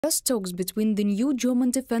First talks between the new German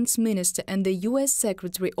defense minister and the US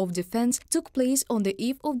Secretary of Defense took place on the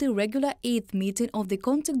eve of the regular 8th meeting of the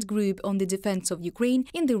contact group on the defense of Ukraine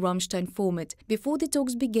in the Ramstein format. Before the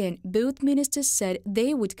talks began, both ministers said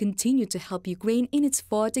they would continue to help Ukraine in its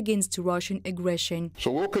fight against Russian aggression. So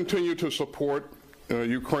we'll continue to support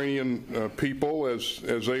Ukrainian people as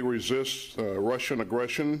they resist Russian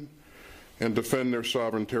aggression and defend their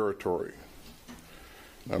sovereign territory.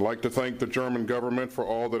 I'd like to thank the German government for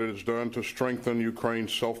all that it has done to strengthen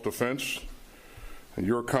Ukraine's self-defense, and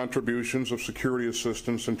your contributions of security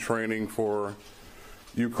assistance and training for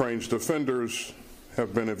Ukraine's defenders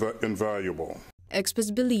have been invaluable.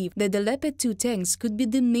 Experts believe that the Leopard 2 tanks could be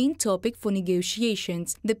the main topic for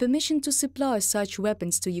negotiations. The permission to supply such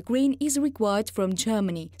weapons to Ukraine is required from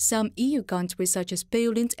Germany. Some EU countries such as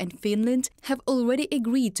Poland and Finland have already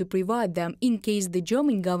agreed to provide them in case the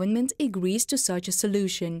German government agrees to such a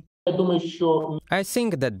solution. I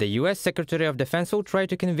think that the US Secretary of Defense will try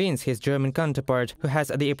to convince his German counterpart, who has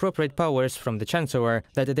the appropriate powers from the Chancellor,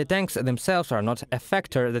 that the tanks themselves are not a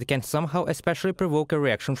factor that can somehow especially provoke a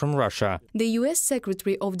reaction from Russia. The US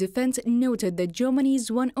Secretary of Defense noted that Germany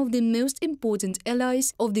is one of the most important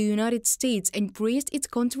allies of the United States and praised its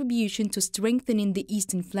contribution to strengthening the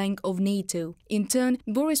eastern flank of NATO. In turn,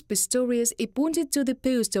 Boris Pistorius, appointed to the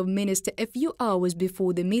post of minister a few hours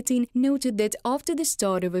before the meeting, noted that after the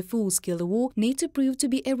start of a full-scale war, NATO proved to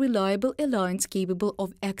be a reliable alliance capable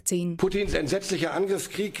of acting. Putin's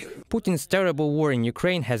terrible war in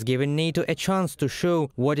Ukraine has given NATO a chance to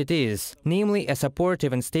show what it is, namely a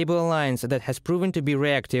supportive and stable alliance that has proven to be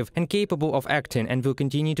reactive and capable of acting and will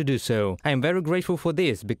continue to do so. I am very grateful for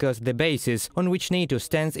this because the basis on which NATO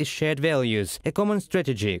stands is shared values, a common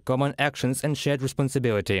strategy, common actions and shared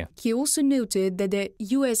responsibility. He also noted that the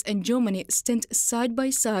US and Germany stand side by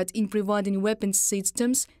side in providing weapons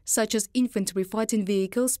systems such as infantry fighting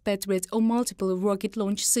vehicles, Patriot or multiple rocket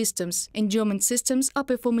launch systems, and German systems are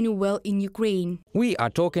performing well in Ukraine. We are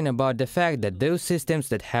talking about the fact that those systems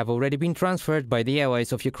that have already been transferred by the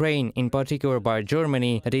allies of Ukraine, in particular by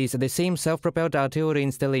Germany, that is, the same self-propelled artillery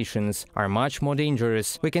installations, are much more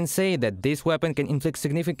dangerous. We can say that this weapon can inflict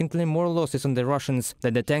significantly more losses on the Russians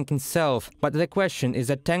than the tank itself, but the question is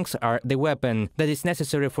that tanks are the weapon that is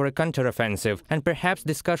necessary for a counteroffensive, and perhaps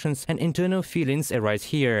discussions and internal feelings arise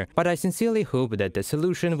here. But I sincerely hope that the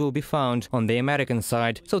solution will be found on the American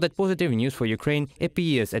side, so that positive news for Ukraine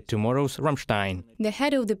appears at tomorrow's Ramstein. The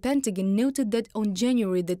head of the Pentagon noted that on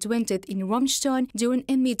January the 20th in Ramstein, during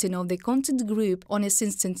a meeting of the contact group on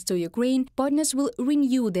assistance to Ukraine, partners will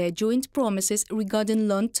renew their joint promises regarding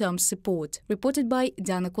long-term support. Reported by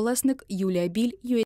Dana Kolesnik, Yulia Bil,